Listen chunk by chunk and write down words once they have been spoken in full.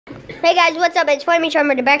Hey guys, what's up? It's Flaming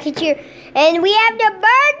Charmer, the back here, and we have the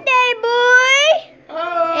birthday boy,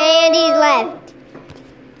 and he's left.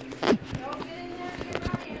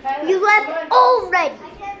 You left already.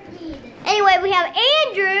 Anyway, we have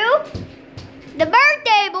Andrew, the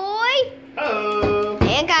birthday boy,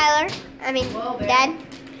 and Kyler. I mean, Dad,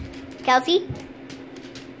 Kelsey,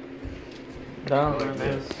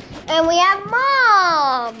 and we have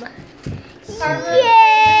Mom.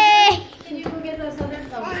 Yay! Can you go get those other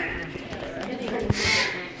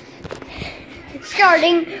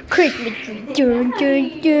Starting Christmas tree. Dun,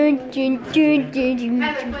 dun, dun, dun, dun, dun, dun.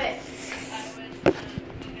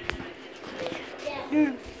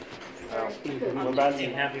 We're about to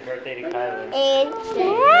sing happy birthday to Kyler. And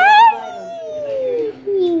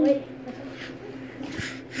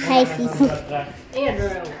hi, Cece.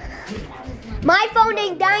 Andrew. My phone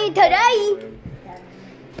ain't dying today.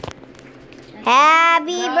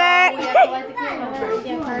 Happy birthday.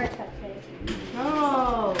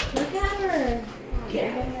 Oh, look at her.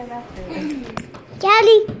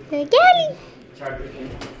 Callie.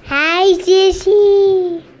 Hi,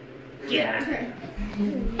 Sissy. Yeah.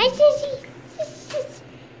 Hi, Sissy.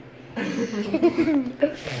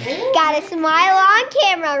 Got a smile on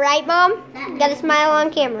camera, right, Mom? Got a smile on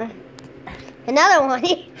camera. Another one.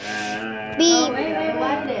 Beep.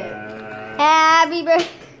 Happy birthday.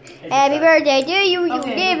 Happy birthday to you, you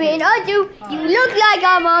giving us you. You look like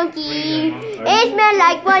a monkey. It smells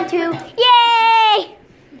like one too. Yay!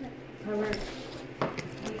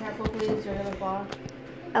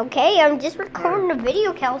 Okay, I'm just recording the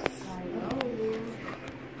video, Kels.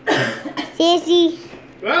 Sissy.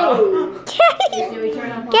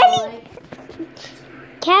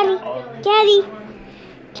 Caddy.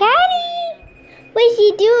 What's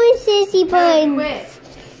she doing, Sissy Buns?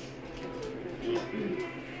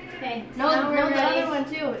 Okay. No, the other one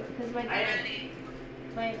too. Because wait.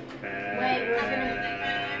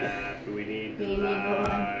 We need to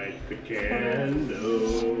light the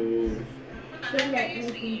candles.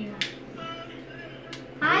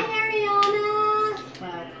 Hi, Ariana.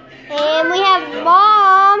 Wow. And we have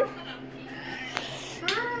Mom.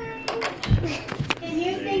 Hi. Can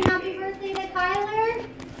you sing happy birthday to Kyler?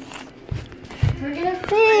 We're gonna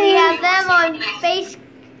sing. We have them on face.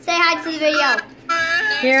 Say hi to the video.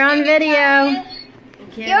 You're on video.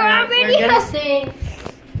 You're on video. We're gonna sing.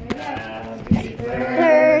 Happy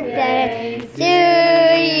Birthday to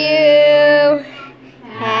you.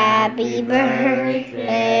 Happy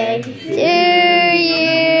birthday to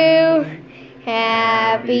you.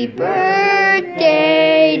 Happy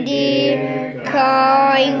birthday, dear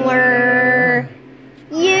Kyler.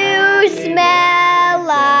 You smell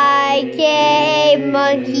like a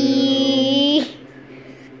monkey.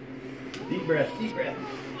 Deep breath.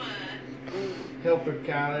 Help her,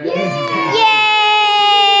 Kyler. Yay!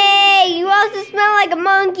 You also smell like a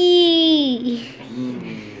monkey.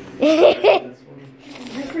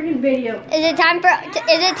 My freaking video. Is it time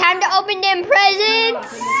to open them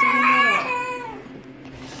presents?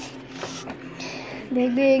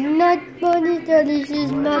 Big nut bunny, this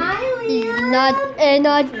is not a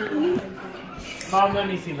nut. Mom, let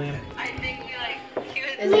me see Liam.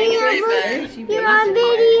 You're on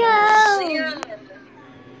video.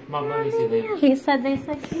 Mom, let me see Liam. They said,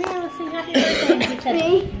 come here, let's sing happy birthday. And he said,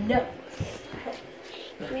 no.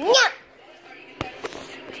 Yeah.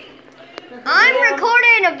 I'm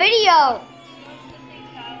recording a video.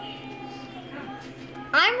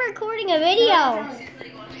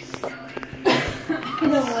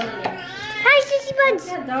 Hi, Sissy Buns.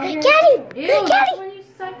 Caddy. Ew, that's when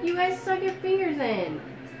you guys stuck your fingers in.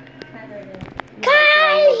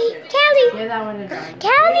 Callie. Give that one a dog.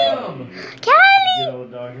 Callie. Get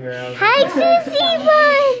old dog hair out. Hi, Sissy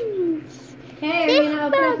Buns. Hey, are you gonna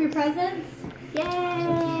open up your presents? Yay!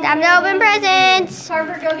 Time to open presents.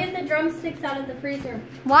 Harper, go get the drumsticks out of the freezer.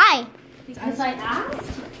 Why? Because I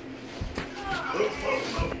asked.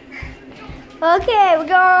 Okay, we're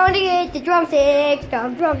going to get the drumsticks.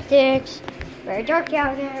 Very dark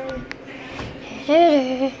out there.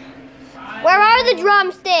 Where are the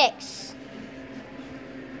drumsticks?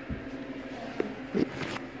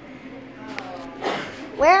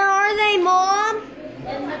 Where are they, Mom?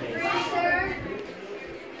 In the freezer.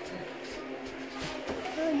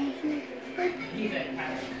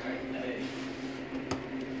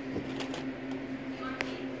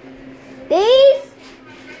 These?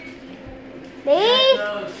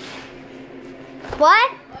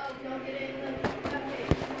 What?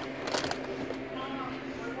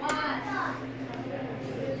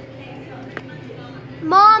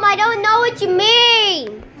 Mom, I don't know what you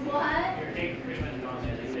mean. What?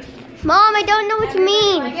 Mom, I don't know what you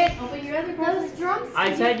mean. Open your other presents. drumsticks.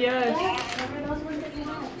 I said yes. Remember those ones that you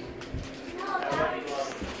had?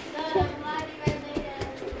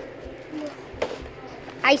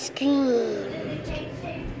 Ice cream.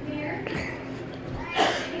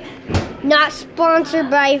 Not sponsored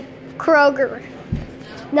by Kroger.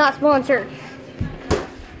 Not sponsored.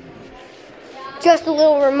 Just a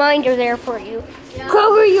little reminder there for you.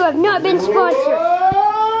 Kroger, you have not been sponsored.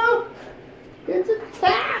 Whoa! It's a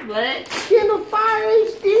tablet. Kindle Fire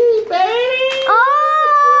HD, baby. Oh!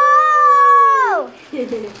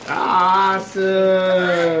 Awesome.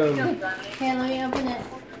 Okay, let me open it.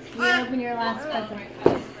 You open your last present.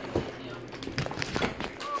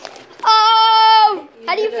 Oh!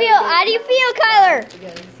 How do you feel? How do you feel, Kyler?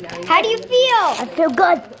 How do you feel? I feel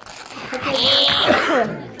good.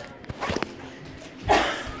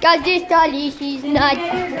 Cause this dolly, she's not.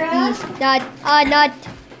 She's not. Not.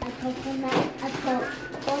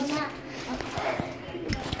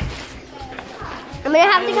 I'm gonna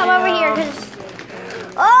have to come over here because.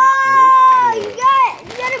 Oh! You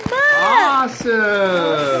got a book.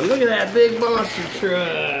 Awesome. Look at that big monster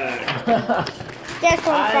truck. That's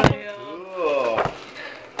what I'm saying. Cool.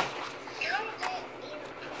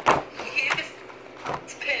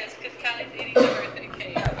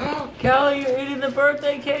 Kelly, you're eating the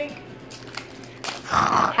birthday cake?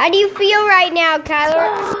 How do you feel right now, Kyler?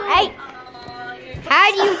 Hey.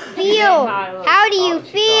 How do you feel? How do you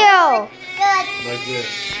feel? Like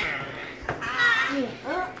this.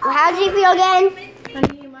 How do you feel again?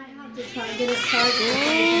 Honey, you might have to try to get it charged.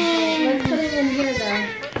 Let's put it in here, though.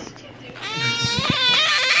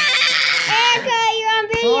 Erica, you're on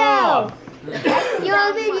video. You're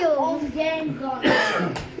on video.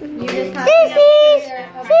 You just have Sissies! to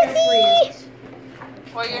Sissies!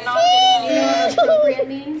 Well, you're You know what appropriate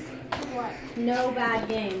means? What? No bad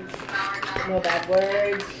games. No bad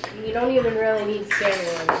words. You don't even really need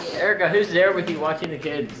scary ones. Erica, who's there with you watching the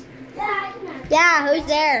kids? Yeah, who's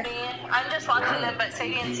there? I'm just watching them, but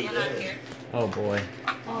Sadie and Sienna are here. Oh boy.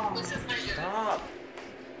 Oh. Stop.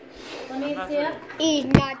 Let me see it. He's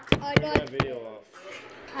not. That video off.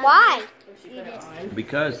 Why?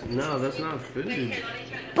 Because no, that's not food.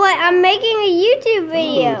 But I'm making a YouTube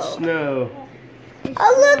video. It's snow.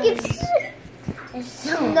 Oh, look, it's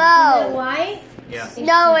snow. White? Yeah.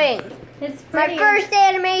 Snowing. It's My pretty. first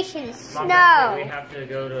animation, Mom, snow. we have to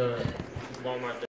go to Walmart.